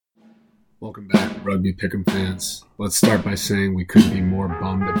Welcome back, Rugby Pick'em fans. Let's start by saying we couldn't be more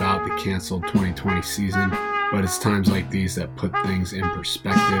bummed about the canceled 2020 season, but it's times like these that put things in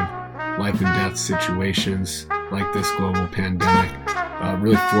perspective. Life and death situations like this global pandemic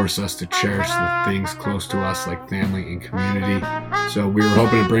really force us to cherish the things close to us like family and community. So we were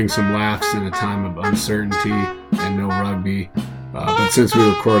hoping to bring some laughs in a time of uncertainty and no rugby. But since we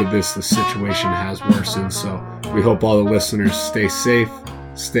recorded this, the situation has worsened. So we hope all the listeners stay safe,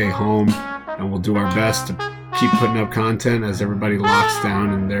 stay home, and we'll do our best to keep putting up content as everybody locks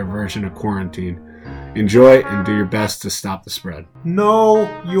down in their version of quarantine. Enjoy and do your best to stop the spread.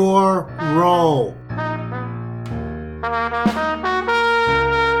 Know your role.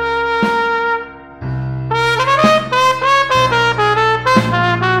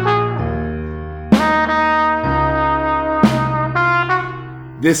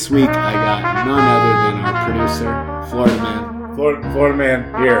 This week I got none other than our producer, Florida Man. Florida man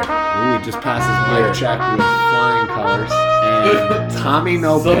here. Ooh, he just passes mic check with flying colors. And Tommy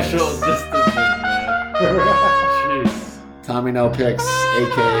No Picks. Social distancing, man. Jeez. Tommy No Picks,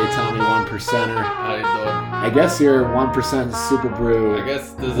 a.k.a. Tommy 1%er. How you doing? I guess your 1% Super Brew I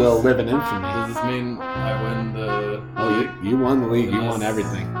guess will live in infamy. does this mean I win the Oh, you won the league. You Unless won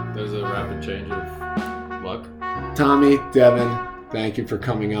everything. There's a rapid change of luck. Tommy, Devin, thank you for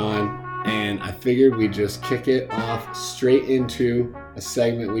coming on. And I figured we'd just kick it off straight into a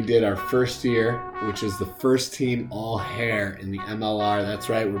segment we did our first year, which is the first team all hair in the MLR. That's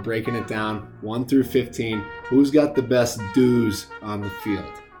right, we're breaking it down 1 through 15. Who's got the best dues on the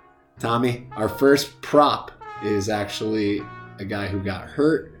field? Tommy, our first prop is actually a guy who got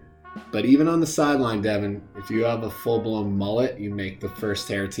hurt. But even on the sideline, Devin, if you have a full-blown mullet, you make the first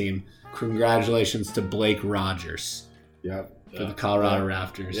hair team. Congratulations to Blake Rogers Yep. for the Colorado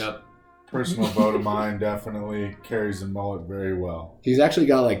Raptors. Yep. Personal vote of mine, definitely carries the mullet very well. He's actually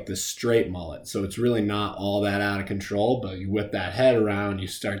got like the straight mullet, so it's really not all that out of control, but you whip that head around, you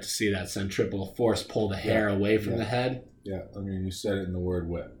start to see that centripetal force pull the hair away from the head. Yeah, I mean, you said it in the word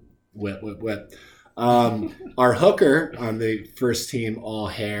whip. Whip, whip, whip. Our hooker on the first team all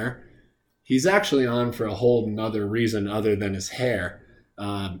hair, he's actually on for a whole nother reason other than his hair.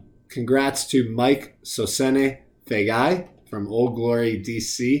 Congrats to Mike Sosene Fegai from Old Glory,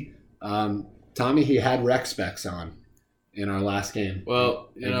 DC. Tommy, he had rec specs on in our last game.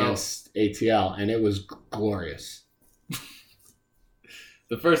 Well, against ATL, and it was glorious.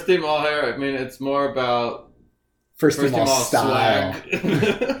 The first team all hair, I mean, it's more about First team all style.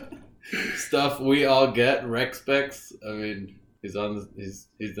 swag. Stuff we all get, rec specs. I mean, he's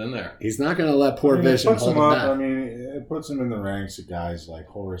in there. He's not going to let poor vision it puts hold him him up. back. I mean, it puts him in the ranks of guys like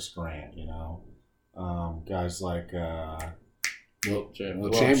Horace Grant, guys like Will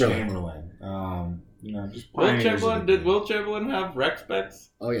Chamberlain. Chamberlain. Just Will pioneers of Chamberlain, the did game. Will Chamberlain have rec specs?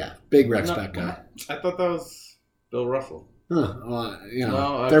 Oh, yeah. Big rec No, spec guy. I thought that was Bill Russell. Huh.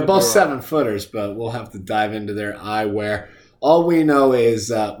 No, I they're could both be wrong. 7-footers, but we'll have to dive into their eyewear. All we know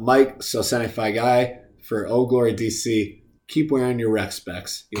is Mike Sosene guy for Old Glory DC. Keep wearing your rec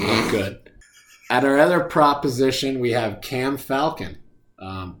specs. You look good. At our other prop position, we have Cam Falcon.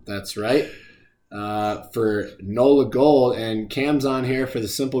 That's right. For NOLA Gold, and Cam's on here for the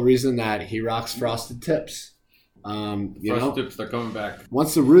simple reason that he rocks frosted tips. Frosted tips, they're coming back.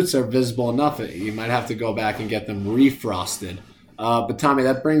 Once the roots are visible enough, you might have to go back and get them refrosted. But Tommy,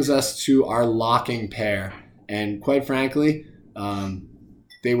 that brings us to our locking pair, and quite frankly,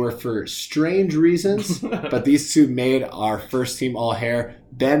 they were for strange reasons, but these two made our first team all hair.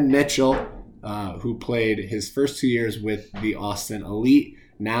 Ben Mitchell, who played his first 2 years with the Austin Elite,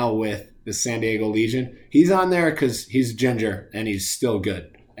 now with the San Diego Legion. He's on there because he's ginger and he's still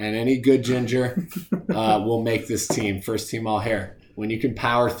good. And any good ginger will make this team first team all hair. When you can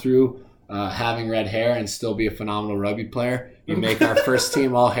power through having red hair and still be a phenomenal rugby player, you make our first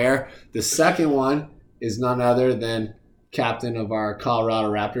team all hair. The second one is none other than captain of our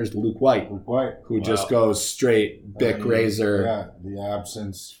Colorado Raptors, Luke White, who just goes straight Bic razor. Yeah, the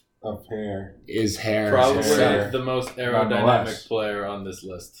absence of hair. Is hair. Probably hair. the most Nonetheless. aerodynamic player on this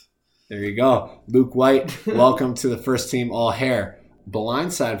list. There you go. Luke White, welcome to the first team all hair.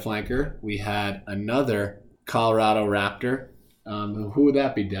 Blindside flanker, we had another Colorado Raptor. Who would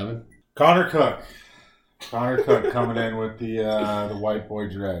that be, Devin? Connor Cook. Connor Cook coming in with the white boy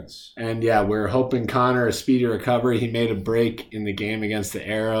dreads. And yeah, we're hoping Connor a speedy recovery. He made a break in the game against the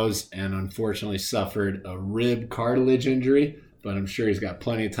Arrows and unfortunately suffered a rib cartilage injury, but I'm sure he's got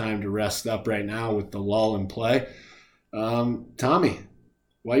plenty of time to rest up right now with the lull in play. Tommy,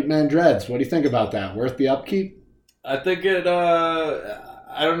 white man dreads, what do you think about that? Worth the upkeep? I think it.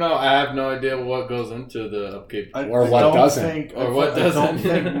 I don't know. I have no idea what goes into the upkeep. Or what doesn't. Or what I don't doesn't.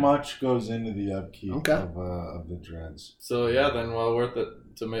 think much goes into the upkeep Okay. of the Dreads. So yeah, then well worth it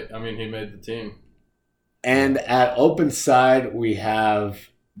to make. I mean, he made the team. And at open side, we have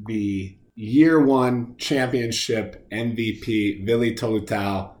the year one championship MVP, Vili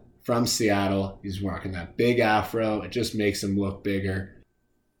Tolutau from Seattle. He's rocking that big afro. It just makes him look bigger.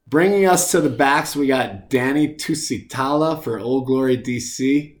 Bringing us to the backs, we got Danny Tusitala for Old Glory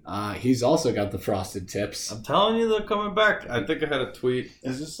DC. He's also got the frosted tips. I'm telling you, they're coming back. I think I had a tweet.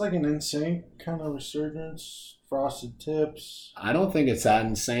 Is this like an insane kind of resurgence? Frosted tips? I don't think it's that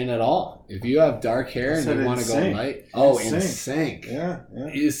insane at all. If you have dark hair and you want to go light, in sync. Yeah.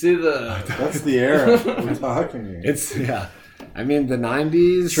 You see the That's the era we're talking here. It's I mean the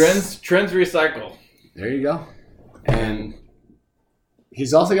 90s trends recycle. There you go. And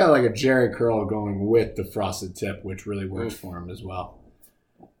he's also got like a Jerry curl going with the frosted tip, which really works for him as well.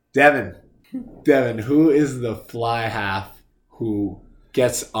 Devin, who is the fly half who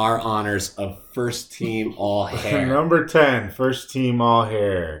gets our honors of first team all hair? Number 10, first team all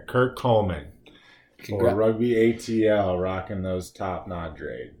hair, Kurt Coleman. For Rugby ATL, rocking those top knot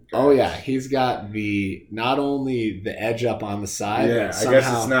dreads. Oh yeah, he's got not only the edge up on the side, Yeah, but I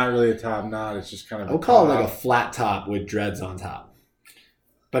guess it's not really a top knot. It's just kind of. I'll call it like a flat top with dreads on top,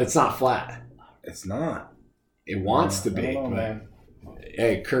 but it's not flat. It's not. It wants to be. I don't know, but man.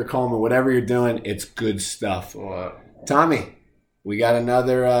 hey, Kurt Coleman, whatever you're doing, it's good stuff. What? Tommy, we got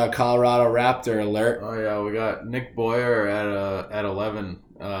another Colorado Raptor alert. Oh yeah, we got Nick Boyer at 11.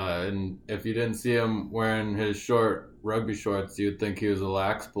 And if you didn't see him wearing his short rugby shorts, you'd think he was a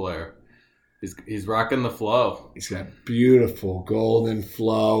lax player. He's rocking the flow. He's got beautiful golden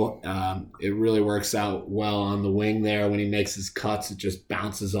flow. It really works out well on the wing there. When he makes his cuts, it just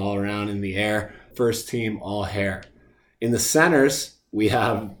bounces all around in the air. First team all hair. In the centers, we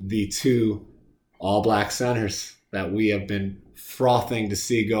have the two all black centers that we have been frothing to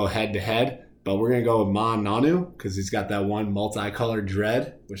see go head to head. But we're going to go with Ma Nanu because he's got that one multicolored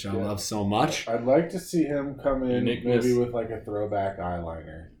dread, which I love so much. I'd like to see him come in Uniqueness. maybe with like a throwback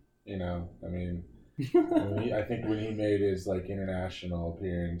eyeliner. You know, I mean, I think when he made his like international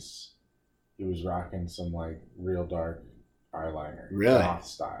appearance, he was rocking some like real dark eyeliner. Really? Goth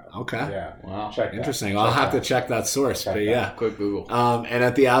style. Okay. Yeah. Wow. Check that. Interesting. I'll have to check that source, Check but that. yeah. Quick Google. And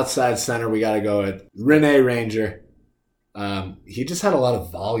at the outside center, we got to go with Rene Ranger. He just had a lot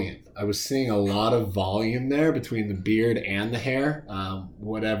of volume. I was seeing a lot of volume there between the beard and the hair.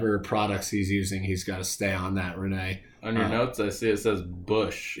 Whatever products he's using, he's got to stay on that, Rene. On your notes, I see it says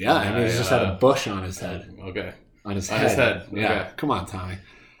Bush. Yeah, I mean, he's just had a bush on his head. Okay. On his On head. his head, Yeah, okay. come on, Tommy.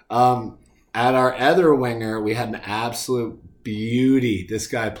 At our other winger, we had an absolute beauty. This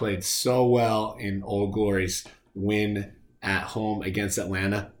guy played so well in Old Glory's win at home against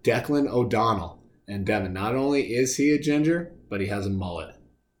Atlanta. Declan O'Donnell. And Devin, not only is he a ginger, but he has a mullet.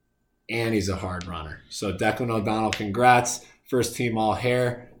 And he's a hard runner. So Declan O'Donnell, congrats. First team all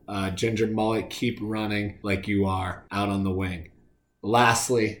hair. Ginger mullet, keep running like you are out on the wing.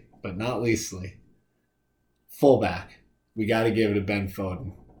 Lastly, but not leastly, fullback. We got to give it to Ben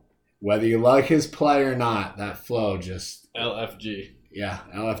Foden. Whether you like his play or not, that flow just... LFG. Yeah,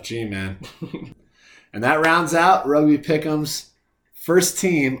 LFG, man. And that rounds out Rugby Pick'em's first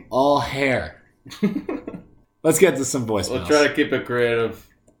team all hair. Let's get to some voicemails. We'll try to keep it creative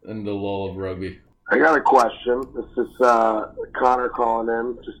in the lull of rugby. I got a question. This is Connor calling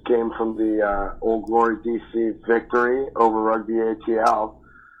in. Just came from the Old Glory DC victory over Rugby ATL.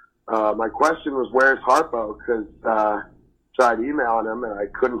 My question was, where's Harpo? Because tried emailing him and I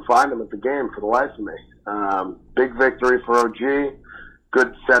couldn't find him at the game for the life of me. Big victory for OG.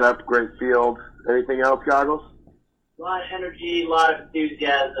 Good setup, great field. Anything else, Goggles? A lot of energy, a lot of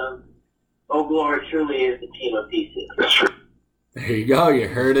enthusiasm. Old Glory truly is the team of DC. There you go. You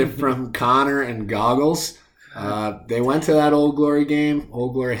heard it from Connor and Goggles. They went to that Old Glory game.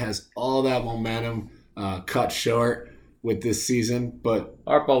 Old Glory has all that momentum cut short with this season, but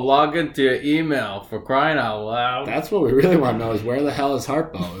Harpo, log into your email for crying out loud. that's what we really want to know is where the hell is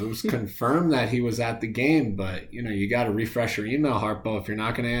Harpo? It was confirmed that he was at the game, but you got to refresh your email, Harpo. If you're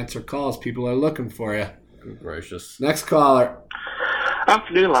not going to answer calls, people are looking for you. Good gracious. Next caller.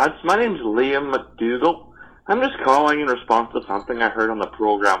 Afternoon, lads. My name's Liam McDougall. I'm just calling in response to something I heard on the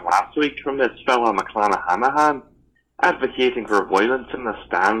programme last week from this fella McClanahan advocating for violence in the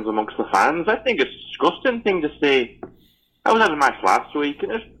stands amongst the fans. I think it's a disgusting thing to say. I was at a match last week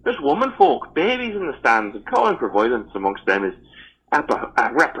and there's women folk, babies in the stands, and calling for violence amongst them is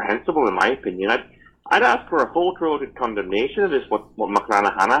reprehensible in my opinion. I'd ask for a full-throated condemnation of this, what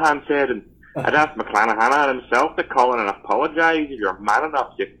McClanahan said, and I'd ask McClanahan himself to call in and apologize if you're man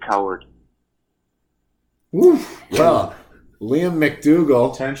enough, you coward. Woof. Well, Liam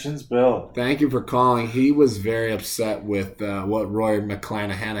McDougall, Tensions build. thank you for calling. He was very upset with what Roy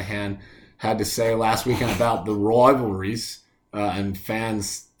McClanahan had to say last weekend about the rivalries and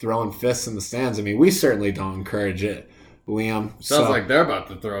fans throwing fists in the stands. I mean, we certainly don't encourage it, Liam. Sounds like they're about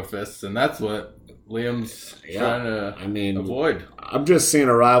to throw fists, and that's what Liam's trying to avoid. I'm just seeing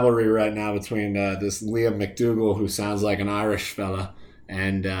a rivalry right now between this Liam McDougall, who sounds like an Irish fella,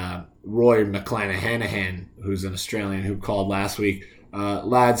 and Roy McClanahan, who's an Australian who called last week.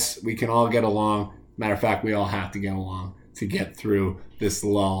 Lads, we can all get along. Matter of fact, we all have to get along to get through this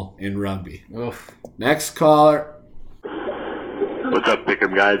lull in rugby. Oof. Next caller. What's up,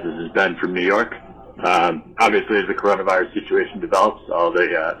 Pick'em guys? This is Ben from New York. Obviously, as the coronavirus situation develops,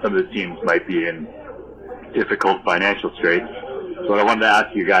 some of the teams might be in difficult financial straits. So what I wanted to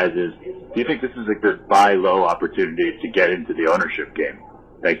ask you guys is, do you think this is a good buy low opportunity to get into the ownership game?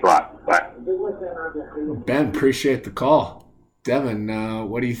 Thanks a lot. Bye. Ben, appreciate the call. Devin,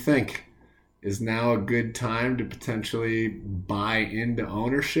 what do you think? Is now a good time to potentially buy into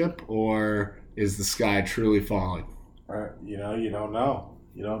ownership, or is the sky truly falling? You don't know.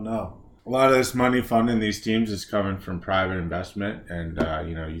 You don't know. A lot of this money funding these teams is coming from private investment, and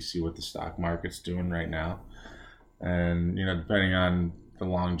you see what the stock market's doing right now, and depending on the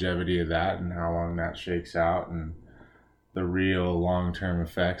longevity of that and how long that shakes out, and the real long-term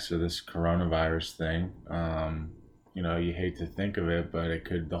effects of this coronavirus thing. You hate to think of it, but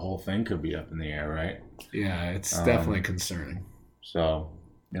the whole thing could be up in the air, right? Yeah, it's definitely concerning. So,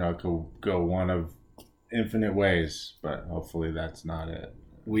 it could go one of infinite ways, but hopefully that's not it.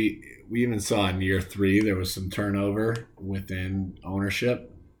 We even saw in year 3 there was some turnover within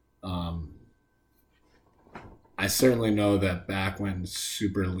ownership. I certainly know that back when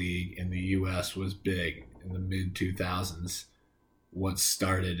Super League in the U.S. was big in the mid-2000s, what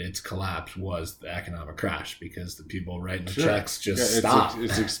started its collapse was the economic crash, because the people writing the checks just stopped.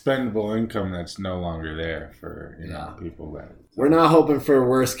 It's expendable income that's no longer there for people that. We're not hoping for a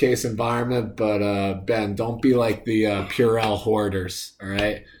worst case environment, but Ben, don't be like the Purell hoarders, all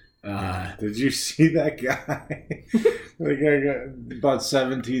right? Did you see that guy? The guy got about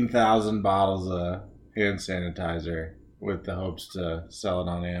 17,000 bottles of hand sanitizer with the hopes to sell it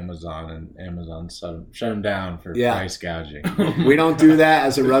on Amazon, and Amazon shut him down for price gouging. We don't do that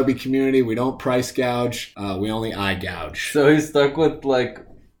as a rugby community. We don't price gouge. We only eye gouge. So he's stuck with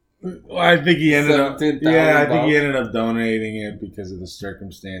I think he ended up. Yeah, I think he $17,000. ended up donating it because of the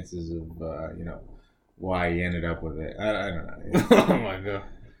circumstances of why he ended up with it. I don't know. Oh my god.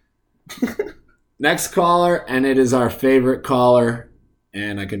 Next caller, and it is our favorite caller,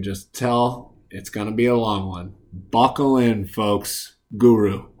 and I can just tell it's going to be a long one. Buckle in, folks.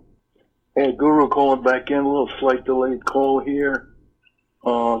 Guru. Hey, Guru calling back in. A little slight delayed call here.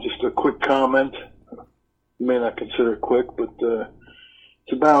 Just a quick comment. You may not consider it quick, but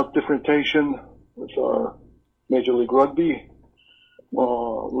it's about differentiation with our Major League Rugby.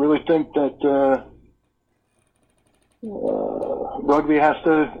 Really think that rugby has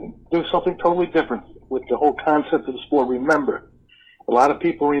to do something totally different with the whole concept of the sport. Remember, a lot of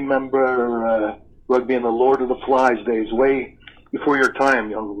people remember rugby in the Lord of the Flies days, way before your time,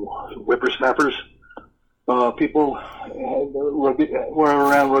 young whippersnappers. People were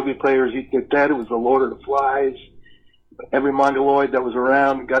around rugby players eat their dead. It was the Lord of the Flies. Every Mongoloid that was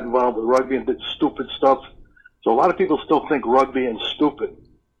around got involved with rugby and did stupid stuff. So a lot of people still think rugby and stupid.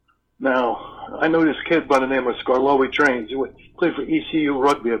 Now, I know this kid by the name of Skarloey Trains. He played for ECU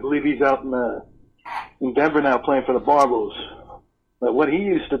Rugby. I believe he's out in Denver now playing for the Barbos. But what he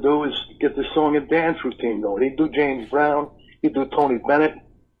used to do is get the song and dance routine going. He'd do James Brown, he'd do Tony Bennett,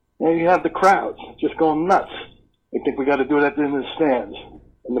 and you have the crowds just going nuts. I think we got to do that in the stands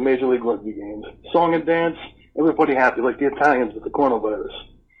in the Major League Rugby games. Song and dance, everybody happy, like the Italians with the coronavirus.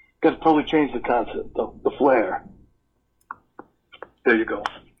 Got to totally change the concept, the flair. There you go.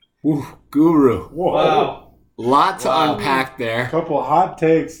 Ooh, Guru. Whoa. Wow. Lot to unpack there. Couple hot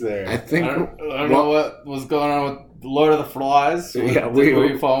takes there. I think I don't know what was going on with the Lord of the Flies. Yeah, were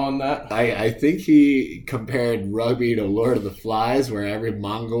you following that? I think he compared rugby to Lord of the Flies, where every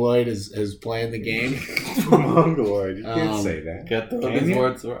Mongoloid is playing the game. Mongoloid. You can't say that. Get those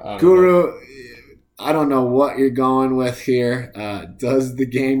words. Guru, I don't know what you're going with here. Does the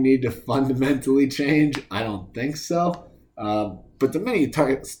game need to fundamentally change? I don't think so. But the minute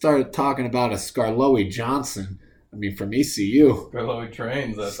you started talking about a Skarloey Johnson, I mean, from ECU. Skarloey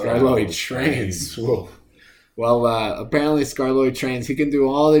Trains. Skarloey Trains. Whoa. Well, apparently Skarloey Trains, he can do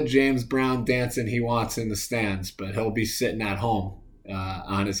all the James Brown dancing he wants in the stands, but he'll be sitting at home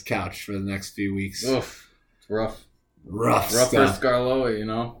on his couch for the next few weeks. Oof. It's rough. Rough for stuff. Scarloa, you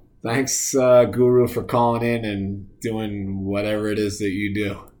know? Thanks, Guru, for calling in and doing whatever it is that you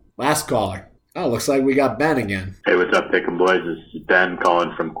do. Last caller. Oh, looks like we got Ben again. Hey, what's up, Pick'em Boys? This is Ben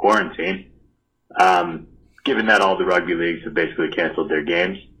calling from quarantine. Given that all the rugby leagues have basically canceled their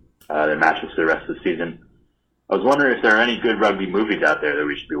games, their matches for the rest of the season, I was wondering if there are any good rugby movies out there that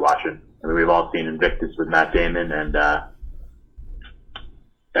we should be watching. I mean, we've all seen Invictus with Matt Damon and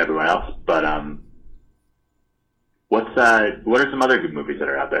everyone else, but what are some other good movies that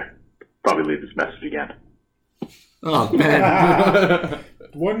are out there? Probably leave this message again. Oh, man.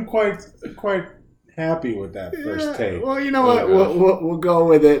 Wasn't quite happy with that first take. Well, you know what? We'll go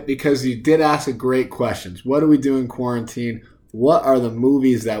with it because you did ask a great questions. What do we do in quarantine? What are the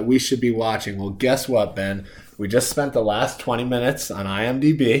movies that we should be watching? Well, guess what, Ben? We just spent the last 20 minutes on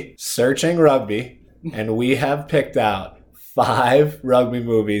IMDb searching rugby, and we have picked out 5 rugby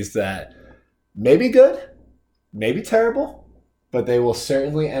movies that may be good, may be terrible, but they will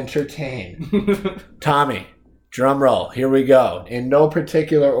certainly entertain. Tommy, drum roll. Here we go. In no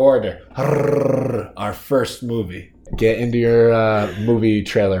particular order. Our first movie. Get into your movie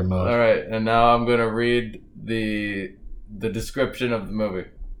trailer mode. All right, and now I'm going to read the description of the movie.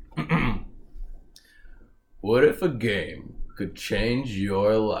 What if a game could change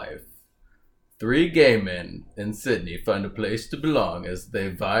your life? 3 gay men in Sydney find a place to belong as they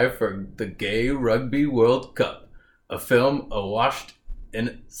vie for the Gay Rugby World Cup, a film awash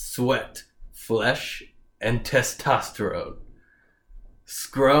in sweat, flesh, and testosterone.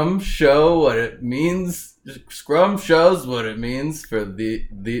 Scrum shows what it means for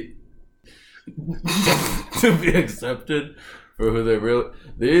the to be accepted for who they really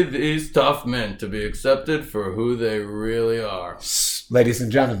these tough men to be accepted for who they really are. Ladies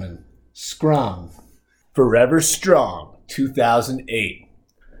and gentlemen, Scrum, Forever Strong, 2008.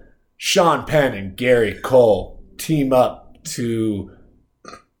 Sean Penn and Gary Cole team up to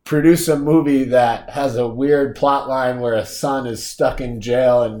produce a movie that has a weird plot line where a son is stuck in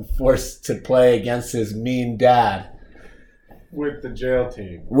jail and forced to play against his mean dad. With the jail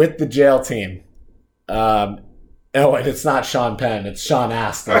team. Oh, and it's not Sean Penn, it's Sean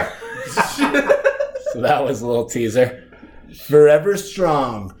Astin. So that was a little teaser. Forever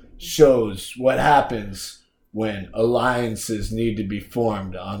Strong shows what happens when alliances need to be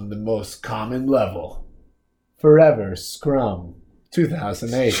formed on the most common level. Forever Scrum,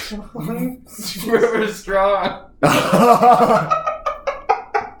 2008. Forever Strong.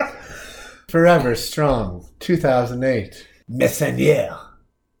 Forever Strong, 2008. Messenier,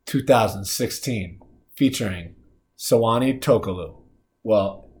 2016, featuring Sawani Tokalu.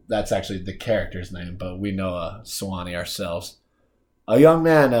 Well, that's actually the character's name, but we know Sawani ourselves. A young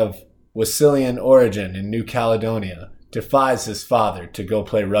man of Wassilian origin in New Caledonia defies his father to go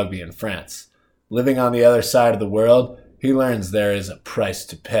play rugby in France. Living on the other side of the world, he learns there is a price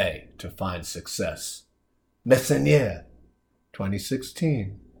to pay to find success. Messenier,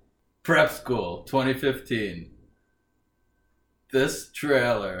 2016. Prep School, 2015. This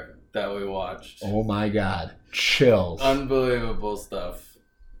trailer that we watched. Oh my God. Chills. Unbelievable stuff.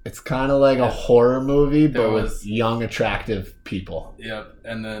 It's kind of like a horror movie, but with young, attractive people. Yep.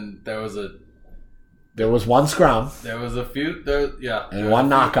 And then there was one scrum. There was a few, and one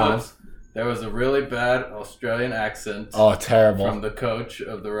knock-on. There was a really bad Australian accent. Oh, terrible. From the coach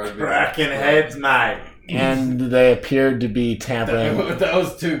of the rugby. Cracking heads, mate. And they appeared to be tampering. That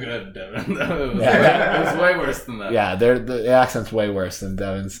was too good, Devin. That was way worse than that. Yeah, the accent's way worse than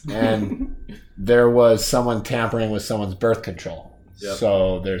Devin's. And there was someone tampering with someone's birth control. Yep.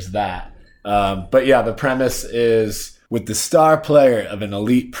 So there's that. But yeah, the premise is with the star player of an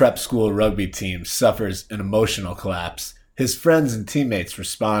elite prep school rugby team suffers an emotional collapse, his friends and teammates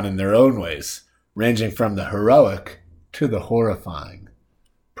respond in their own ways, ranging from the heroic to the horrifying.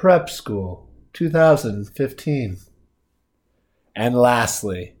 Prep School, 2015. And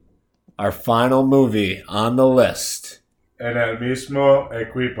lastly, our final movie on the list. En el mismo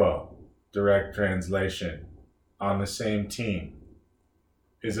equipo, direct translation, on the same team,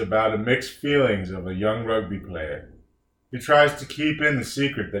 is about a mixed feelings of a young rugby player. He tries to keep in the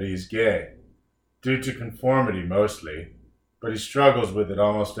secret that he's gay, due to conformity mostly, but he struggles with it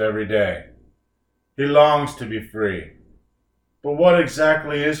almost every day. He longs to be free. But what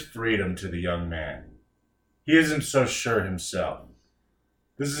exactly is freedom to the young man? He isn't so sure himself.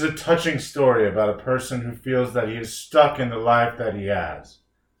 This is a touching story about a person who feels that he is stuck in the life that he has,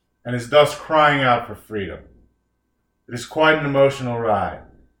 and is thus crying out for freedom. It is quite an emotional ride,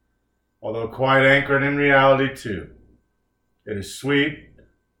 although quite anchored in reality too. It is sweet,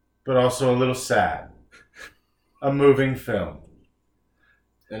 but also a little sad. A moving film.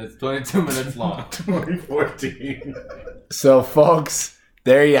 and it's 22 minutes long. 2014. So, folks,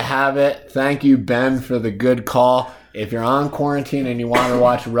 there you have it. Thank you, Ben, for the good call. If you're on quarantine and you want to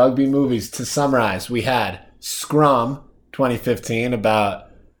watch rugby movies, to summarize, we had Scrum 2015 about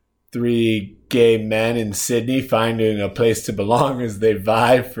 3 gay men in Sydney finding a place to belong as they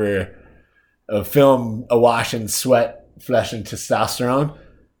vie for a film awash in sweat, flesh, and testosterone.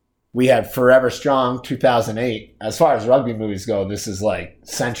 We had Forever Strong 2008. As far as rugby movies go, this is like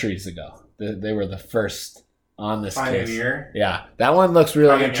centuries ago. They were the first on this Pioneer. case. Yeah, that one looks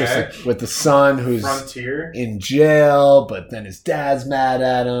really Cutting interesting Edge. with the son who's Frontier. in jail, but then his dad's mad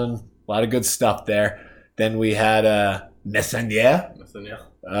at him. A lot of good stuff there. Then we had Messenier,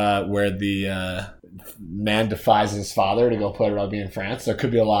 where the man defies his father to go play rugby in France. There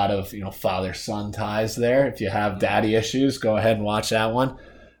could be a lot of father-son ties there. If you have daddy issues, go ahead and watch that one.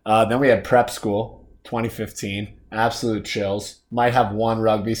 Then we had Prep School 2015. Absolute chills. Might have one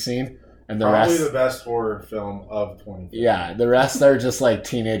rugby scene. And the Probably rest, the best horror film of 2015. yeah, the rest are just like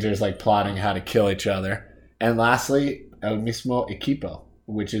teenagers like plotting how to kill each other. And lastly, El Mismo Equipo,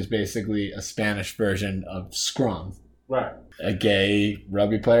 which is basically a Spanish version of Scrum. Right. A gay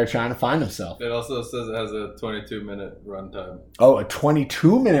rugby player trying to find himself. It also says it has a 22-minute runtime. Oh, a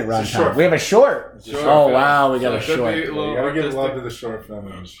 22-minute It's a runtime. short We have a short. Short Oh, film. wow, we got So a it could short. be a little You gotta give love artistic. to the short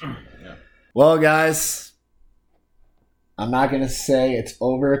film industry. Well, guys, I'm not going to say it's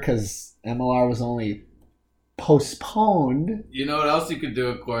over because MLR was only postponed. You know what else you could do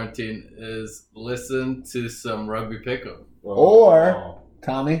in quarantine is listen to some rugby pick'em. Or,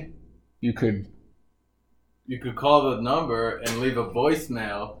 Tommy, you could... You could call the number and leave a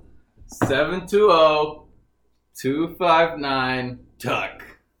voicemail, 720-259-TUCK.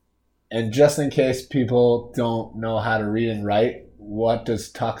 And just in case people don't know how to read and write, what does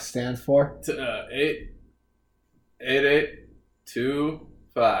TUCK stand for?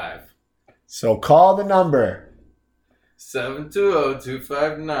 8825. So call the number.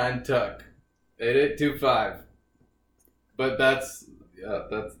 720-259-TUCK. 8825. But that's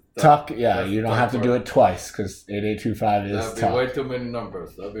TUCK, yeah, that's you don't TUCK have to do it twice because 8825 is That'd be way TUCK. too many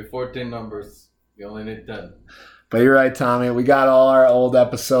numbers. That'd be 14 numbers. You only need 10. But you're right, Tommy. We got all our old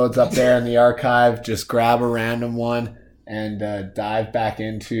episodes up there in the archive. Just grab a random one and dive back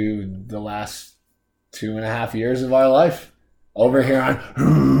into the last 2.5 years of our life over here on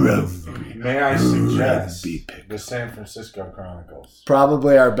Rugby. May I suggest Rugby Pick. the San Francisco Chronicles?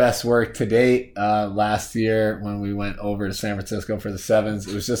 Probably our best work to date. Last year when we went over to San Francisco for the Sevens,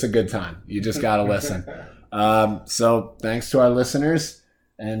 it was just a good time. You just got to listen. So thanks to our listeners.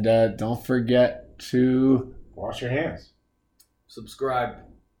 And don't forget to... Wash your hands. Subscribe.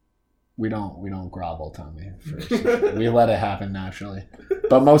 We don't grovel, Tommy. First. We let it happen naturally.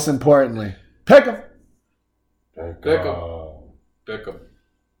 But most importantly, pick 'em. Pick 'em. Pick 'em.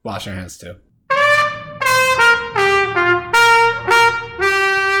 Wash your hands too.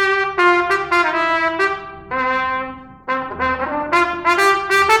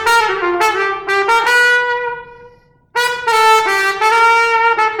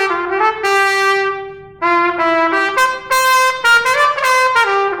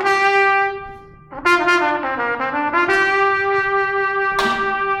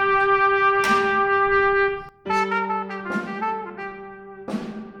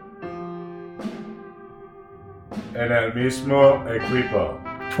 En el mismo equipo.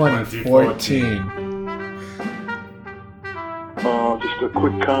 2014. Just a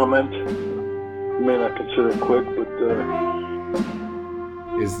quick comment. You may not consider it quick, but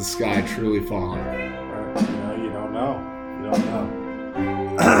Is the sky truly falling? You don't know. You don't know.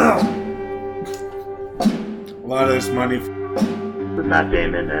 A lot of this money. With Matt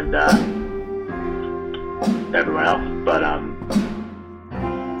Damon and everyone else, but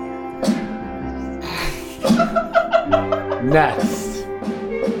Next.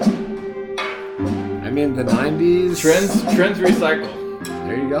 I mean, the 90s. Trends recycle.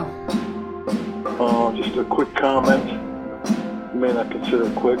 There you go. just a quick comment. You may not consider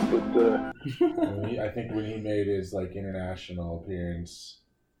it quick, but I think when he made his international appearance,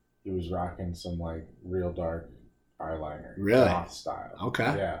 he was rocking some real dark eyeliner. Really? Goth style.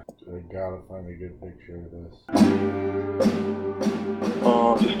 Okay. Yeah. I gotta find a good picture of this.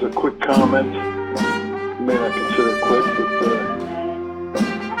 just a quick comment. You may not consider it quick, but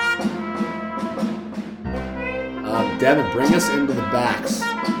Devin, bring us into the backs.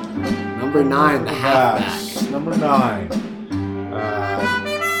 Number 9, the halfback. Backs. Number 9.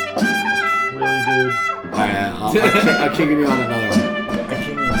 Really, dude? All right, I'll kick you on another one. I can't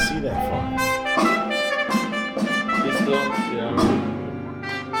even see that far. He's still,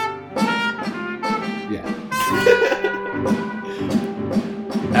 Yeah.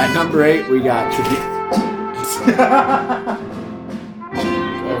 At number 8, we got Trubisky.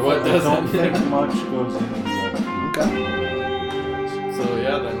 Or what I don't doesn't? think much goes into that. So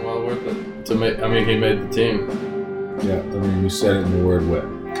yeah, then well worth it to make. I mean, he made the team. Yeah, I mean, you said it in the word whip.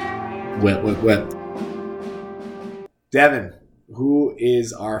 Whip. Devin, who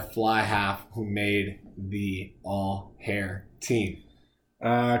is our fly half who made the all-hair team?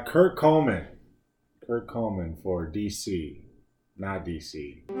 Kurt Coleman. Kurt Coleman for DC. Not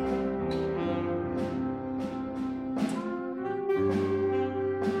DC.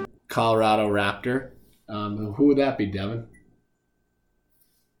 Colorado Raptor. Who would that be, Devin?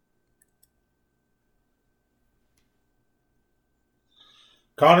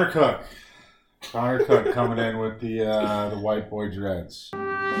 Connor Cook. Connor Cook coming in with the white boy dreads. Just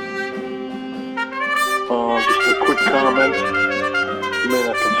a quick comment. You may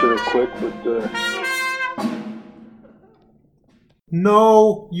not consider it quick, but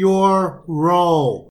Know your role.